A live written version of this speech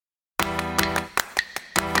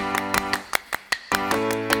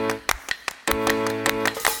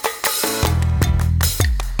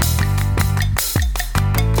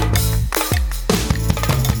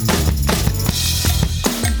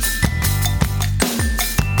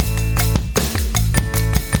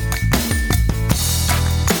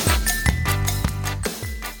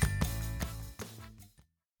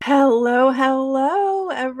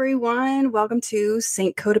welcome to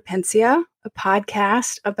Saint Codependencia, a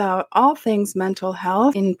podcast about all things mental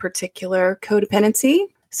health, in particular codependency.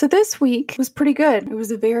 So this week was pretty good. It was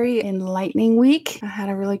a very enlightening week. I had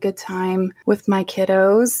a really good time with my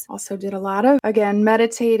kiddos. Also did a lot of, again,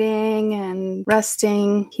 meditating and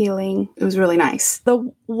resting, healing. It was really nice. The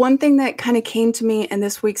one thing that kind of came to me in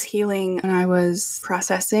this week's healing when I was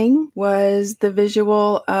processing was the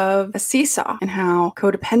visual of a seesaw and how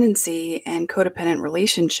codependency and codependent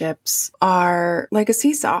relationships are like a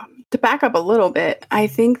seesaw. To back up a little bit, I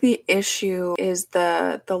think the issue is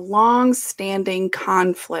the long-standing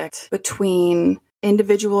conflict between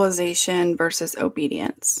individualization versus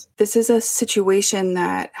obedience. This is a situation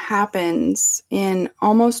that happens in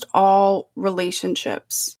almost all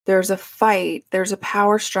relationships. There's a fight, there's a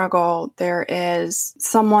power struggle, there is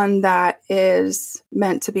someone that is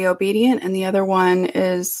meant to be obedient and the other one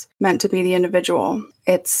is meant to be the individual.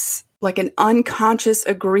 It's like an unconscious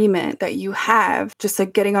agreement that you have, just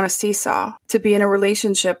like getting on a seesaw, to be in a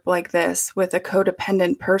relationship like this with a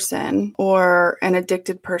codependent person or an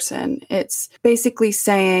addicted person. It's basically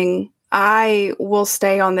saying, I will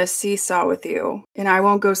stay on this seesaw with you and I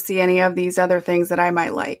won't go see any of these other things that I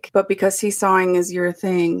might like. But because seesawing is your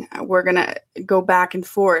thing, we're going to go back and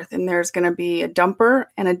forth and there's going to be a dumper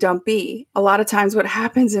and a dumpee. A lot of times what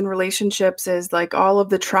happens in relationships is like all of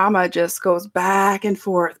the trauma just goes back and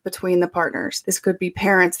forth between the partners. This could be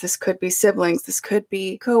parents, this could be siblings, this could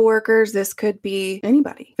be coworkers, this could be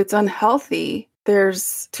anybody. If it's unhealthy,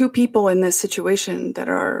 there's two people in this situation that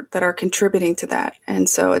are contributing to that. And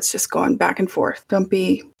so it's just going back and forth.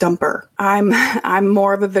 Dumpy, dumper. I'm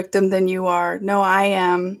more of a victim than you are. No, I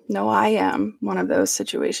am one of those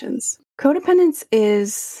situations. Codependence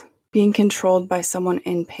is being controlled by someone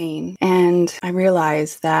in pain. And I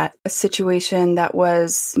realized that a situation that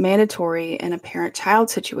was mandatory in a parent-child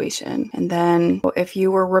situation, and then if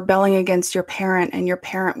you were rebelling against your parent and your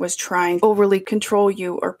parent was trying to overly control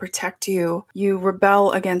you or protect you, you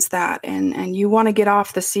rebel against that and you want to get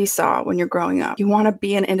off the seesaw when you're growing up. You want to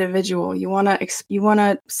be an individual. You want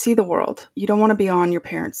to see the world. You don't want to be on your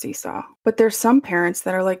parent's seesaw. But there's some parents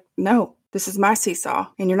that are like, no, this is my seesaw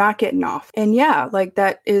and you're not getting off. And yeah, like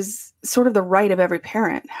that is sort of the right of every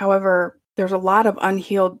parent. However, there's a lot of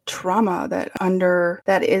unhealed trauma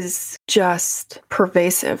that is just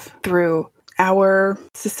pervasive through our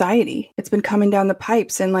society. It's been coming down the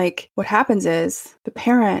pipes. And like what happens is the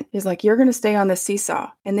parent is like, you're going to stay on the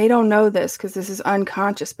seesaw. And they don't know this because this is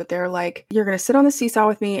unconscious, but they're like, you're going to sit on the seesaw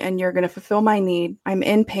with me and you're going to fulfill my need. I'm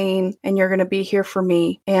in pain and you're going to be here for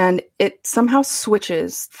me. And it somehow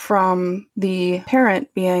switches from the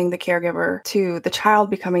parent being the caregiver to the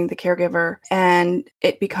child becoming the caregiver and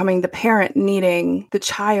it becoming the parent needing the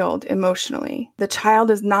child emotionally. The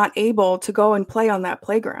child is not able to go and play on that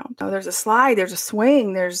playground. Oh, there's a slide, there's a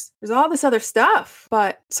swing, there's all this other stuff.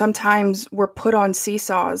 But sometimes we're put on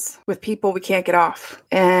seesaws with people we can't get off.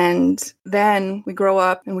 And then we grow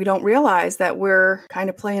up and we don't realize that we're kind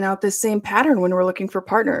of playing out this same pattern when we're looking for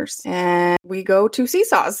partners. And we go to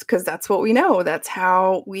seesaws because that's what we know. That's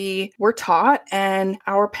how we were taught. And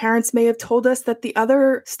our parents may have told us that the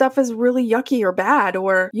other stuff is really yucky or bad,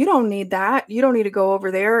 or you don't need that. You don't need to go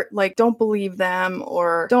over there. Like, don't believe them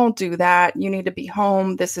or don't do that. You need to be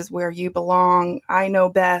home. This is where you belong. I know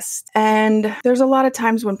best. And there's a lot of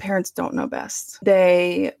times when parents don't know best.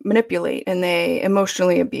 They manipulate and they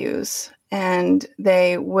emotionally abuse. And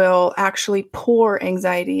they will actually pour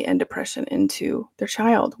anxiety and depression into their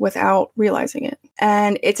child without realizing it.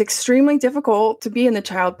 And it's extremely difficult to be in the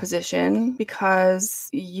child position because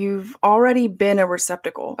you've already been a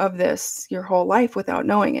receptacle of this your whole life without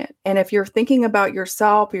knowing it. And if you're thinking about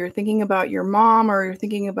yourself or you're thinking about your mom or you're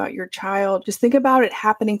thinking about your child, just think about it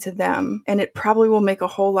happening to them. And it probably will make a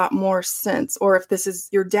whole lot more sense. Or if this is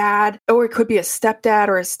your dad, or it could be a stepdad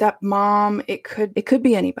or a stepmom, it could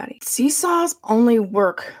be anybody. Seesaws only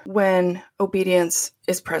work when obedience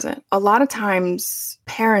is present. A lot of times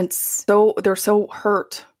parents, they're so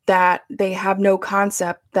hurt that they have no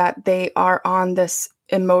concept that they are on this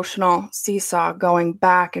emotional seesaw going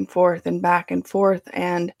back and forth and back and forth,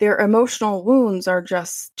 and their emotional wounds are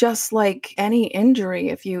just like any injury.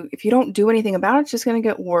 If you don't do anything about it, it's just going to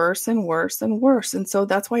get worse and worse and worse. And so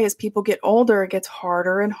that's why as people get older, it gets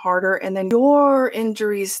harder and harder, and then your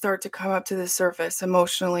injuries start to come up to the surface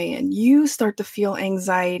emotionally, and you start to feel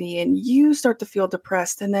anxiety and you start to feel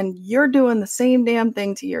depressed, and then you're doing the same damn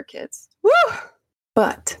thing to your kids. Woo!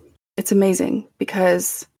 But it's amazing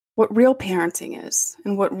because what real parenting is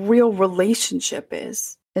and what real relationship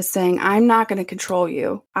is saying, I'm not going to control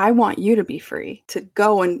you. I want you to be free to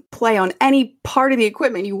go and play on any part of the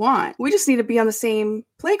equipment you want. We just need to be on the same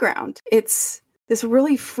playground. It's this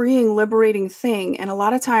really freeing, liberating thing. And a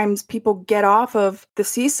lot of times people get off of the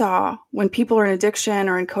seesaw when people are in addiction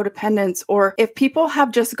or in codependence, or if people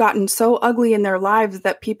have just gotten so ugly in their lives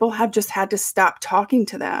that people have just had to stop talking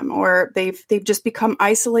to them, or they've just become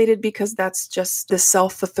isolated because that's just the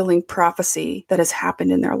self-fulfilling prophecy that has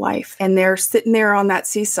happened in their life. And they're sitting there on that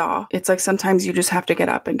seesaw. It's like sometimes you just have to get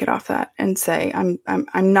up and get off that and say,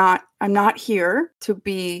 I'm not here to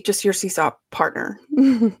be just your seesaw partner.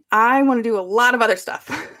 I want to do a lot of other stuff.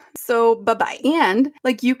 So bye-bye. And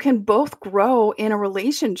like you can both grow in a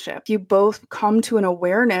relationship. You both come to an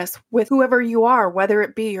awareness with whoever you are, whether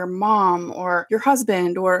it be your mom or your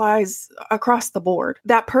husband or guys across the board.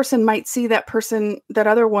 That person might see that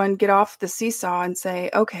other one get off the seesaw and say,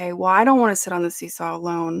 okay, well, I don't want to sit on the seesaw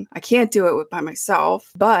alone. I can't do it by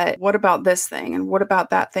myself, but what about this thing? And what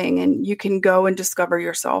about that thing? And you can go and discover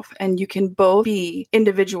yourself, and you can both be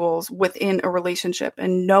individuals within a relationship,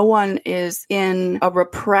 and no one is in a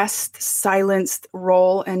repressed, silenced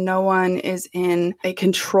role, and no one is in a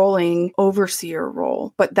controlling overseer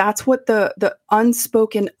role. But that's what the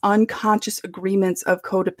unspoken, unconscious agreements of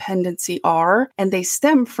codependency are. And they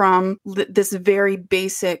stem from this very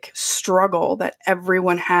basic struggle that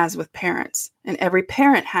everyone has with parents. And every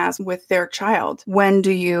parent has with their child. When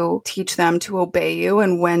do you teach them to obey you,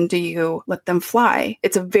 and when do you let them fly?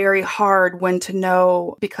 It's a very hard when to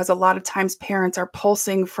know, because a lot of times parents are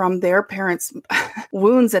pulsing from their parents'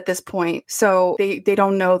 wounds at this point. So they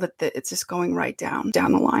don't know that it's just going right down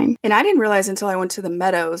the line. And I didn't realize until I went to the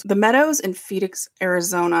Meadows. The Meadows in Phoenix,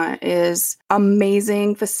 Arizona is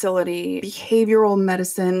amazing facility, behavioral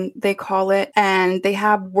medicine, they call it. And they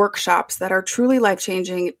have workshops that are truly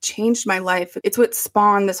life-changing. It changed my life. It's what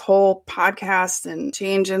spawned this whole podcast and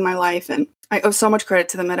change in my life. And I owe so much credit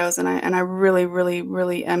to the Meadows, and I really, really,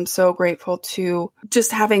 really am so grateful to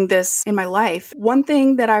just having this in my life. One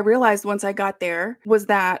thing that I realized once I got there was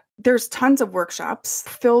that there's tons of workshops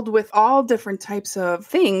filled with all different types of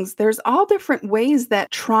things. There's all different ways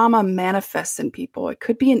that trauma manifests in people. It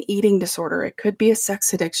could be an eating disorder. It could be a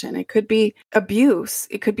sex addiction. It could be abuse.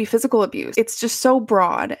 It could be physical abuse. It's just so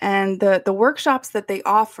broad. And the workshops that they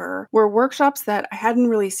offer were workshops that I hadn't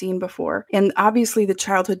really seen before. And obviously the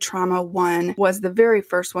childhood trauma one was the very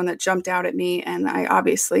first one that jumped out at me. And I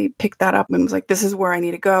obviously picked that up and was like, this is where I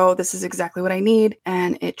need to go. This is exactly what I need.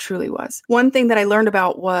 And it truly was. One thing that I learned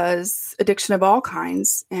about was addiction of all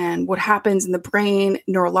kinds and what happens in the brain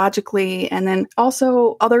neurologically, and then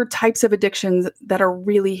also other types of addictions that are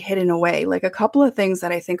really hidden away. Like a couple of things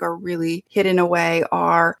that I think are really hidden away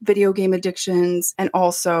are video game addictions and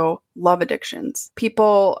also love addictions.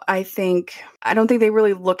 People, I don't think they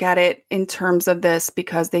really look at it in terms of this,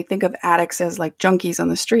 because they think of addicts as like junkies on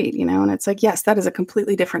the street, and it's like, yes, that is a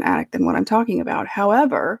completely different addict than what I'm talking about.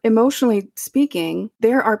 However, emotionally speaking,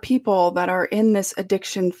 there are people that are in this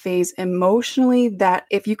addiction phase emotionally that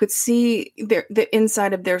if you could see the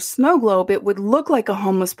inside of their snow globe, it would look like a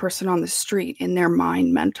homeless person on the street in their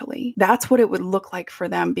mind mentally. That's what it would look like for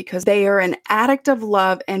them, because they are an addict of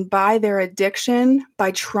love, and by their addiction,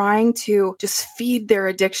 by trying to just feed their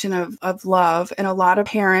addiction of love. And a lot of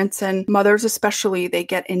parents and mothers especially, they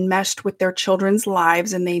get enmeshed with their children's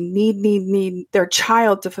lives, and they need their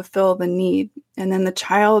child to fulfill the need. And then the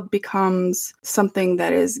child becomes something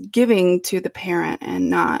that is giving to the parent and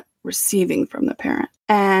not receiving from the parent.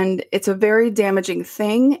 And it's a very damaging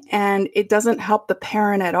thing, and it doesn't help the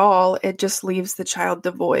parent at all. It just leaves the child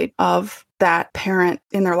devoid of that parent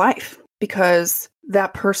in their life, because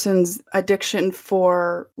that person's addiction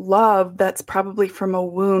for love, that's probably from a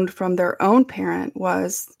wound from their own parent,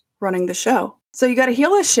 was running the show. So you got to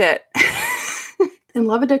heal this shit. And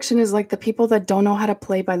love addiction is like the people that don't know how to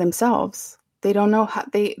play by themselves. They don't know how,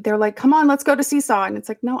 they're like, come on, let's go to seesaw. And it's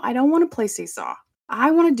like, no, I don't want to play seesaw.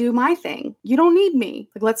 I want to do my thing. You don't need me.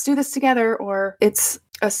 Like, let's do this together. Or it's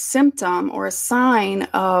a symptom or a sign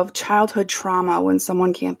of childhood trauma when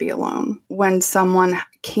someone can't be alone, when someone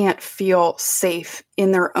can't feel safe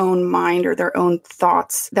in their own mind or their own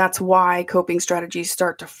thoughts. That's why coping strategies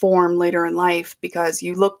start to form later in life, because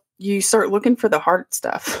you start looking for the hard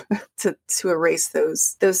stuff to erase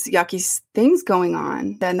those yucky things going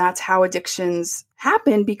on. Then that's how addictions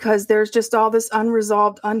happen, because there's just all this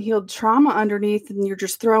unresolved, unhealed trauma underneath, and you're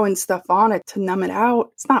just throwing stuff on it to numb it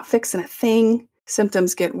out. It's not fixing a thing.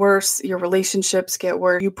 Symptoms get worse. Your relationships get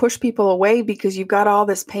worse. You push people away because you've got all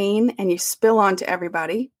this pain and you spill onto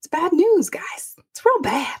everybody. It's bad news, guys. It's real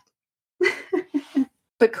bad.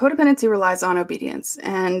 But codependency relies on obedience,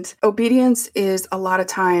 and obedience is a lot of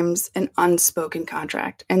times an unspoken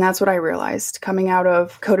contract. And that's what I realized coming out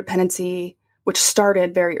of codependency, which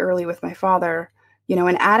started very early with my father.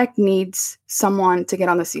 An addict needs someone to get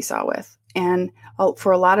on the seesaw with. And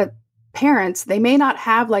for a lot of parents, they may not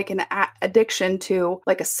have like an addiction to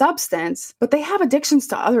like a substance, but they have addictions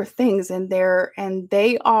to other things, and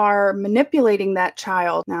they are manipulating that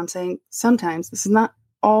child. Now I'm saying sometimes, this is not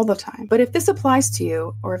all the time. But if this applies to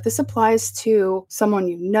you, or if this applies to someone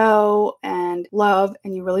you know and love,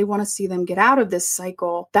 and you really want to see them get out of this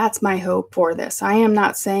cycle, that's my hope for this. I am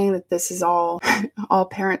not saying that this is all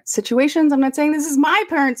parent situations. I'm not saying this is my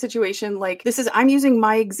parent situation. Like, I'm using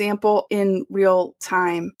my example in real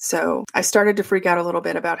time. So I started to freak out a little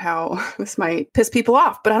bit about how this might piss people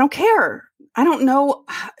off, but I don't care. I don't know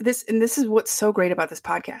this. And this is what's so great about this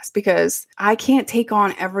podcast, because I can't take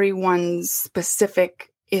on everyone's specific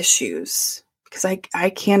issues, because I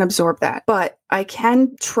can't absorb that. But I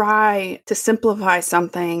can try to simplify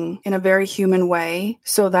something in a very human way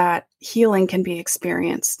so that healing can be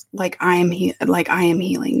experienced like I am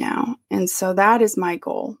healing now. And so that is my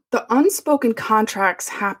goal. The unspoken contracts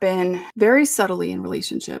happen very subtly in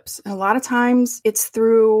relationships. And a lot of times it's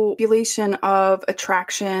through manipulation of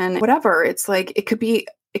attraction, whatever. It's like, it could be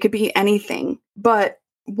anything. But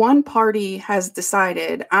one party has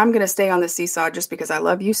decided, I'm going to stay on the seesaw just because I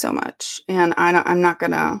love you so much. And I'm not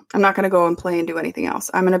going to go and play and do anything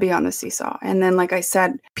else. I'm going to be on the seesaw. And then, like I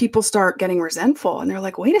said, people start getting resentful, and they're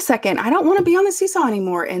like, wait a second, I don't want to be on the seesaw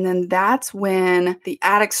anymore. And then that's when the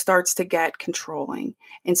addict starts to get controlling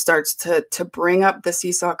and starts to bring up the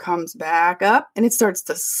seesaw, comes back up, and it starts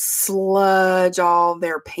to sludge all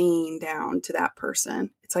their pain down to that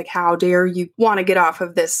person. It's like, how dare you want to get off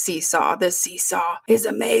of this seesaw? This seesaw is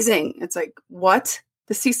amazing. It's like, what?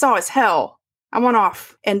 The seesaw is hell. I want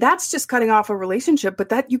off. And that's just cutting off a relationship, but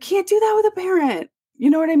that you can't do that with a parent. You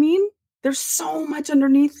know what I mean? There's so much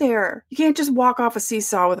underneath there. You can't just walk off a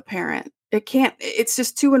seesaw with a parent. It's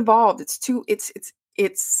just too involved.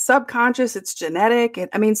 It's subconscious. It's genetic.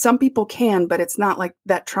 Some people can, but it's not like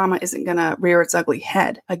that trauma isn't going to rear its ugly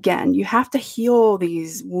head. Again, you have to heal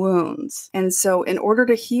these wounds. And so in order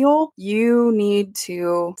to heal, you need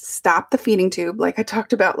to stop the feeding tube, like I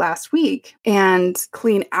talked about last week, and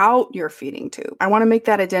clean out your feeding tube. I want to make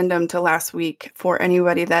that addendum to last week for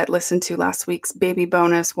anybody that listened to last week's baby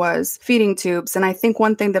bonus was feeding tubes. And I think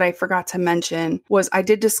one thing that I forgot to mention was I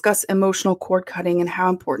did discuss emotional cord cutting and how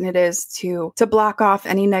important it is to block off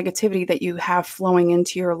any negativity that you have flowing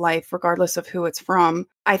into your life, regardless of who it's from.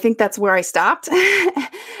 I think that's where I stopped.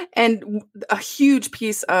 And a huge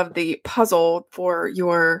piece of the puzzle for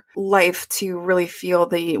your life to really feel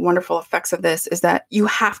the wonderful effects of this is that you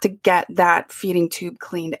have to get that feeding tube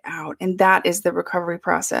cleaned out. And that is the recovery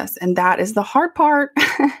process. And that is the hard part.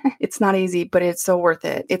 It's not easy, but it's so worth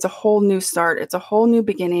it. It's a whole new start. It's a whole new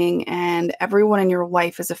beginning. And everyone in your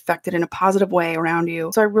life is affected in a positive way around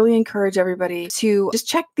you. So I really encourage everybody to just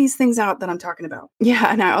check these things out that I'm talking about.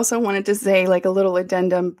 Yeah. And I also wanted to say like a little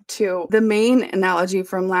addendum to the main analogy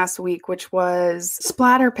from last week, which was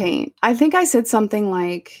splatter paint. I think I said something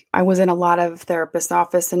like, I was in a lot of therapist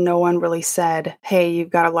office and no one really said, hey, you've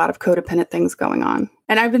got a lot of codependent things going on.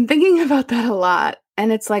 And I've been thinking about that a lot.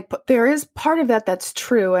 And it's like, but there is part of that that's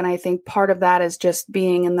true. And I think part of that is just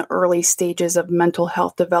being in the early stages of mental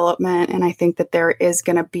health development. And I think that there is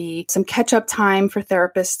going to be some catch-up time for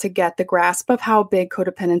therapists to get the grasp of how big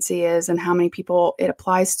codependency is and how many people it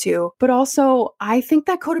applies to. But also, I think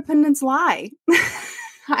that codependents lie.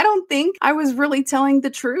 I don't think I was really telling the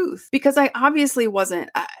truth because I obviously wasn't.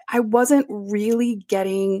 I wasn't really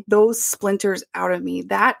getting those splinters out of me.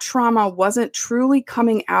 That trauma wasn't truly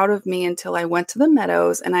coming out of me until I went to the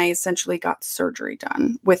Meadows and I essentially got surgery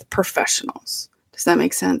done with professionals. Does that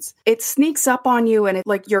make sense? It sneaks up on you and it's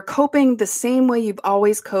like you're coping the same way you've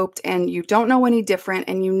always coped and you don't know any different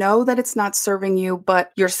and you know that it's not serving you,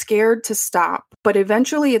 but you're scared to stop. But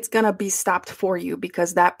eventually it's going to be stopped for you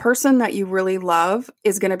because that person that you really love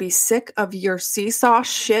is going to be sick of your seesaw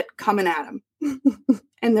shit coming at them.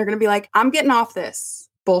 And they're going to be like, I'm getting off this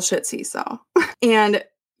bullshit seesaw. And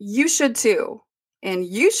you should too. And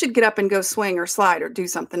you should get up and go swing or slide or do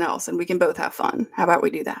something else and we can both have fun. How about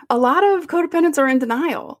we do that? A lot of codependents are in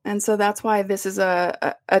denial. And so that's why this is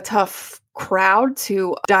a tough crowd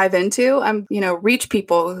to dive into. Reach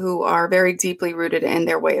people who are very deeply rooted in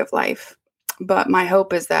their way of life. But my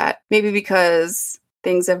hope is that maybe because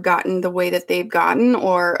things have gotten the way that they've gotten,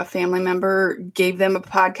 or a family member gave them a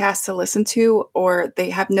podcast to listen to, or they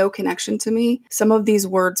have no connection to me, some of these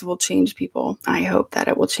words will change people. I hope that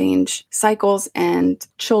it will change cycles and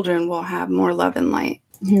children will have more love and light.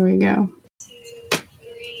 Here we go. 2,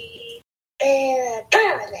 3.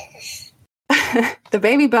 Bonus. The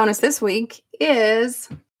baby bonus this week is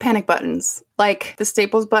panic buttons. like the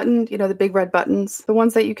Staples button, the big red buttons, the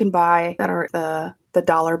ones that you can buy that are the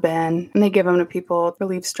dollar bin, and they give them to people to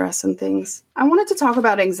relieve stress and things. I wanted to talk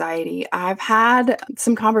about anxiety. I've had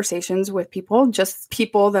some conversations with people, just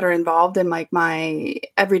people that are involved in like my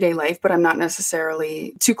everyday life, but I'm not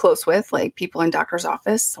necessarily too close with, like people in doctor's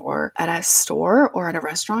office or at a store or at a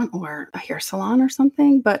restaurant or a hair salon or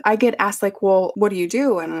something. But I get asked like, well, what do you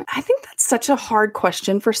do? And I think that's such a hard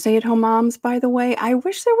question for stay-at-home moms, by the way. I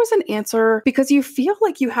wish there was an answer because you feel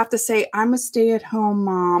like you have to say, I'm a stay-at-home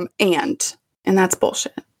mom and that's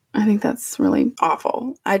bullshit. I think that's really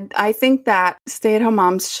awful. I think that stay-at-home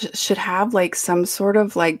moms should have like some sort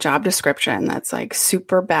of like job description that's like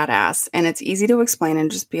super badass and it's easy to explain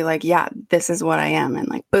and just be like, yeah, this is what I am, and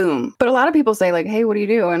like boom. But a lot of people say like, hey, what do you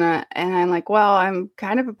do? And I'm like, well, I'm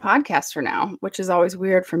kind of a podcaster now, which is always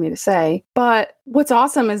weird for me to say. But what's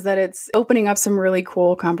awesome is that it's opening up some really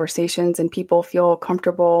cool conversations and people feel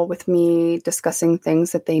comfortable with me discussing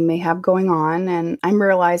things that they may have going on. And I'm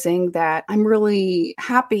realizing that I'm really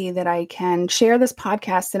happy that I can share this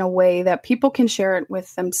podcast in a way that people can share it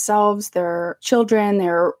with themselves, their children,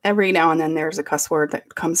 every now and then there's a cuss word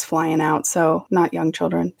that comes flying out. So not young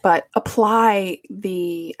children, but apply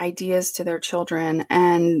the ideas to their children.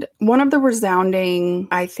 And one of the resounding,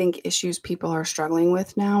 I think, issues people are struggling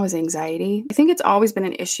with now is anxiety. I think it's always been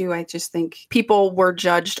an issue. I just think people were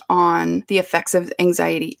judged on the effects of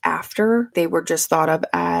anxiety after. They were just thought of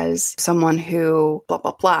as someone who blah,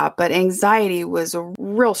 blah, blah. But anxiety was a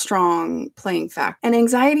real strong playing factor. And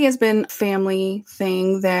anxiety has been a family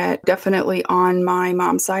thing that definitely on my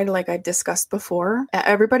mom's side, like I discussed before,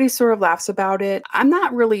 everybody sort of laughs about it. I'm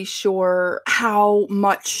not really sure how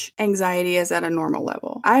much anxiety is at a normal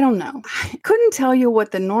level. I don't know. I couldn't tell you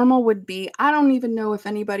what the normal would be. I don't even know if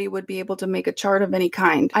anybody would be able to make a chart of any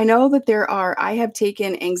kind. I know that I have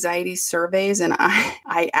taken anxiety surveys and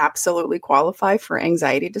I absolutely qualify for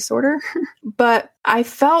anxiety disorder, but I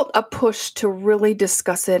felt a push to really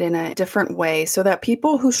discuss it in a different way so that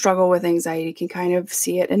people who struggle with anxiety can kind of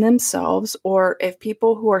see it in themselves, or if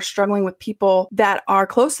people who are struggling with people that are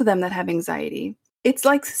close to them that have anxiety. It's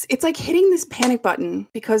like hitting this panic button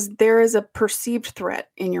because there is a perceived threat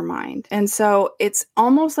in your mind. And so it's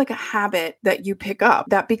almost like a habit that you pick up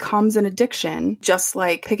that becomes an addiction, just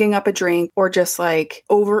like picking up a drink or just like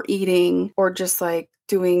overeating or just like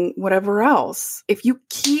doing whatever else. If you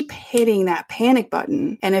keep hitting that panic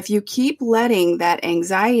button and if you keep letting that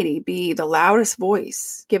anxiety be the loudest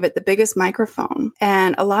voice, give it the biggest microphone.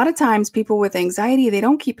 And a lot of times people with anxiety, they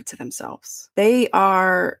don't keep it to themselves. They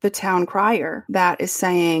are the town crier that is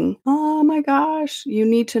saying, oh my gosh, you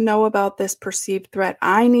need to know about this perceived threat.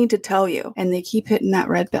 I need to tell you. And they keep hitting that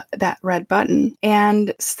red button.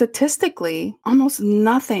 And statistically, almost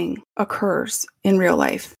nothing occurs in real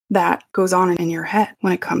life that goes on in your head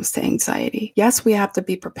when it comes to anxiety. Yes, we have to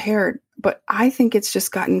be prepared, but I think it's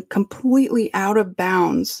just gotten completely out of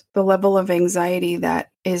bounds, the level of anxiety that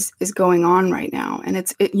is going on right now.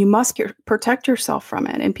 And you must protect yourself from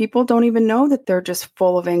it. And people don't even know that they're just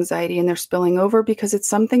full of anxiety and they're spilling over because it's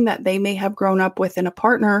something that they may have grown up with in a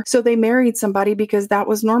partner. So they married somebody because that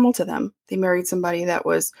was normal to them. They married somebody that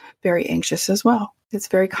was very anxious as well. It's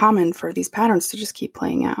very common for these patterns to just keep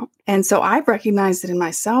playing out. And so I've recognized it in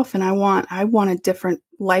myself, and I want a different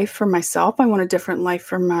life for myself. I want a different life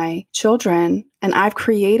for my children. And I've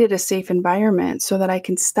created a safe environment so that I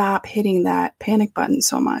can stop hitting that panic button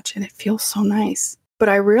so much. And it feels so nice. But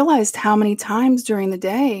I realized how many times during the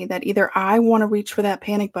day that either I want to reach for that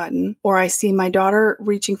panic button, or I see my daughter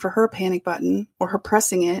reaching for her panic button, or her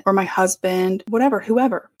pressing it, or my husband,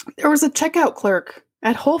 whoever. There was a checkout clerk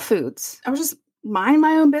at Whole Foods. I was just mind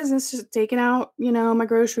my own business, just taking out, my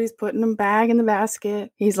groceries, putting them back in the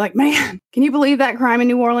basket. He's like, man, can you believe that crime in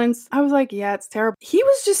New Orleans? I was like, yeah, it's terrible. He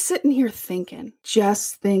was just sitting here thinking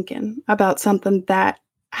about something that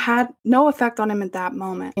had no effect on him at that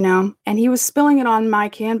moment, and he was spilling it on my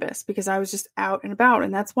canvas because I was just out and about.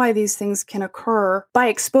 And that's why these things can occur by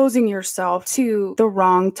exposing yourself to the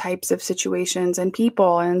wrong types of situations and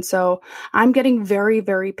people. And so I'm getting very,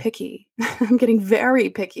 very picky. I'm getting very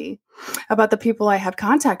picky about the people I have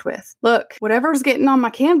contact with. Look, whatever's getting on my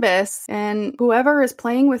canvas and whoever is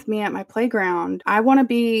playing with me at my playground, I want to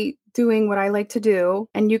be doing what I like to do,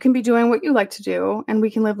 and you can be doing what you like to do, and we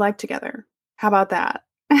can live life together. How about that?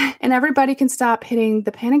 And everybody can stop hitting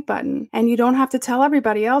the panic button. And you don't have to tell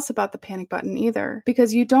everybody else about the panic button either,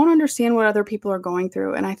 because you don't understand what other people are going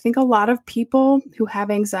through. And I think a lot of people who have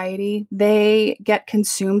anxiety, they get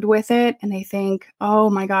consumed with it and they think, oh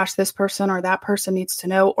my gosh, this person or that person needs to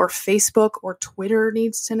know, or Facebook or Twitter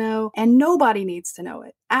needs to know. And nobody needs to know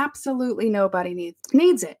it. Absolutely nobody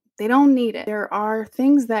needs it. They don't need it. There are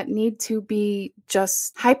things that need to be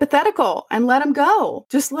just hypothetical and let them go.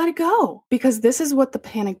 Just let it go. Because this is what the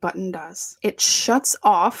panic button does. It shuts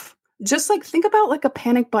off. Just like think about like a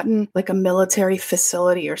panic button, like a military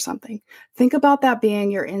facility or something. Think about that being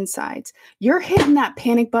your insides. You're hitting that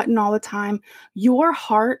panic button all the time. Your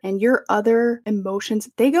heart and your other emotions,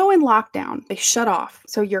 they go in lockdown. They shut off.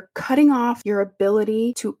 So you're cutting off your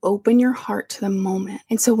ability to open your heart to the moment.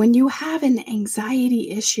 And so when you have an anxiety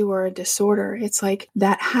issue or a disorder, it's like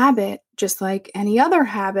that habit, just like any other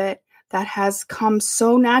habit, that has come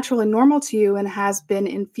so natural and normal to you and has been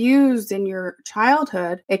infused in your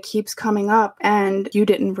childhood, it keeps coming up and you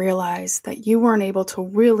didn't realize that you weren't able to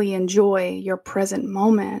really enjoy your present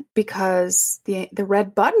moment because the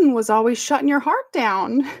red button was always shutting your heart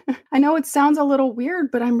down. I know it sounds a little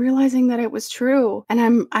weird, but I'm realizing that it was true.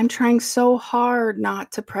 And I'm trying so hard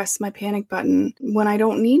not to press my panic button when I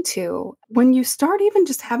don't need to. When you start even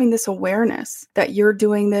just having this awareness that you're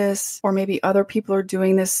doing this, or maybe other people are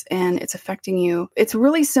doing this and it's affecting you, it's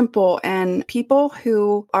really simple. And people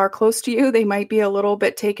who are close to you, they might be a little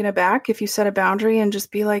bit taken aback if you set a boundary and just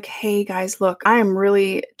be like, hey guys, look, I am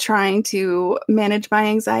really trying to manage my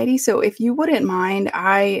anxiety. So if you wouldn't mind,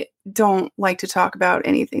 I don't like to talk about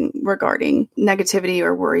anything regarding negativity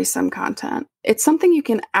or worrisome content. It's something you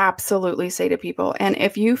can absolutely say to people. And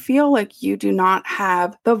if you feel like you do not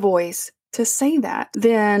have the voice to say that,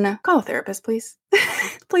 then call a therapist, please.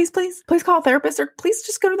 Please call a therapist, or please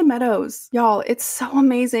just go to the Meadows. Y'all, it's so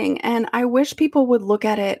amazing. And I wish people would look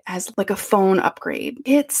at it as like a phone upgrade.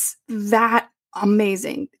 It's that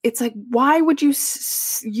amazing. It's like, why would you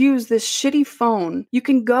use this shitty phone? You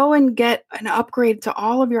can go and get an upgrade to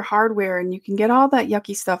all of your hardware and you can get all that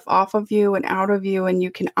yucky stuff off of you and out of you, and you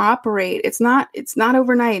can operate. It's not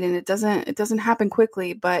overnight, and it doesn't happen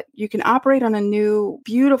quickly, but you can operate on a new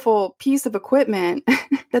beautiful piece of equipment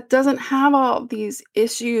that doesn't have all these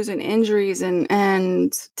issues and injuries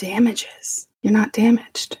and damages. You're not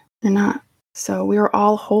damaged. You're not. So we are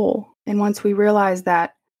all whole. And once we realize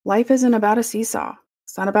that life isn't about a seesaw.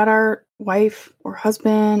 It's not about our wife or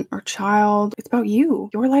husband or child. It's about you.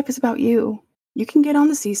 Your life is about you. You can get on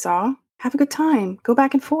the seesaw, have a good time, go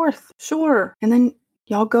back and forth, sure. And then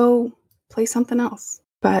y'all go play something else.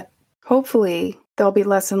 But hopefully there'll be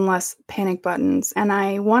less and less panic buttons. And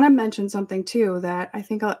I want to mention something too that I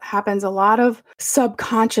think happens. A lot of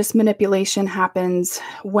subconscious manipulation happens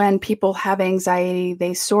when people have anxiety.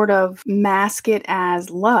 They sort of mask it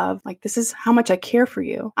as love. Like, this is how much I care for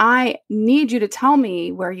you. I need you to tell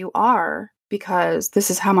me where you are because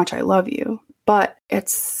this is how much I love you. But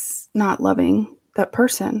it's not loving that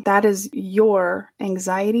person. That is your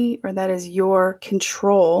anxiety, or that is your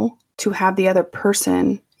control to have the other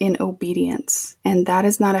person in obedience. And that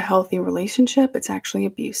is not a healthy relationship. It's actually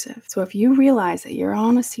abusive. So if you realize that you're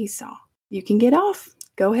on a seesaw, you can get off.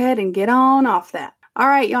 Go ahead and get on off that. All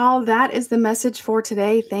right, y'all, that is the message for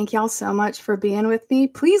today. Thank y'all so much for being with me.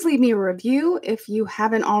 Please leave me a review if you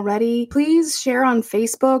haven't already. Please share on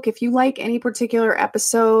Facebook. If you like any particular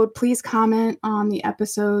episode, please comment on the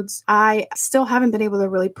episodes. I still haven't been able to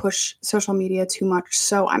really push social media too much,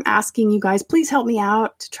 so I'm asking you guys, please help me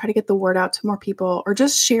out to try to get the word out to more people, or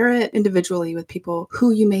just share it individually with people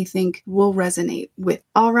who you may think will resonate with.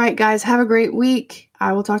 All right, guys, have a great week.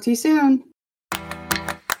 I will talk to you soon.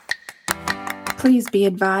 Please be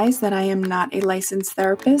advised that I am not a licensed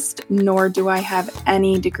therapist, nor do I have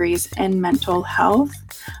any degrees in mental health.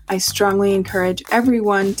 I strongly encourage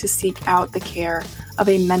everyone to seek out the care of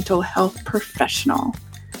a mental health professional.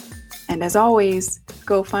 And as always,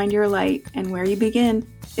 go find your light, and where you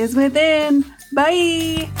begin is within.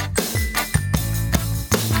 Bye!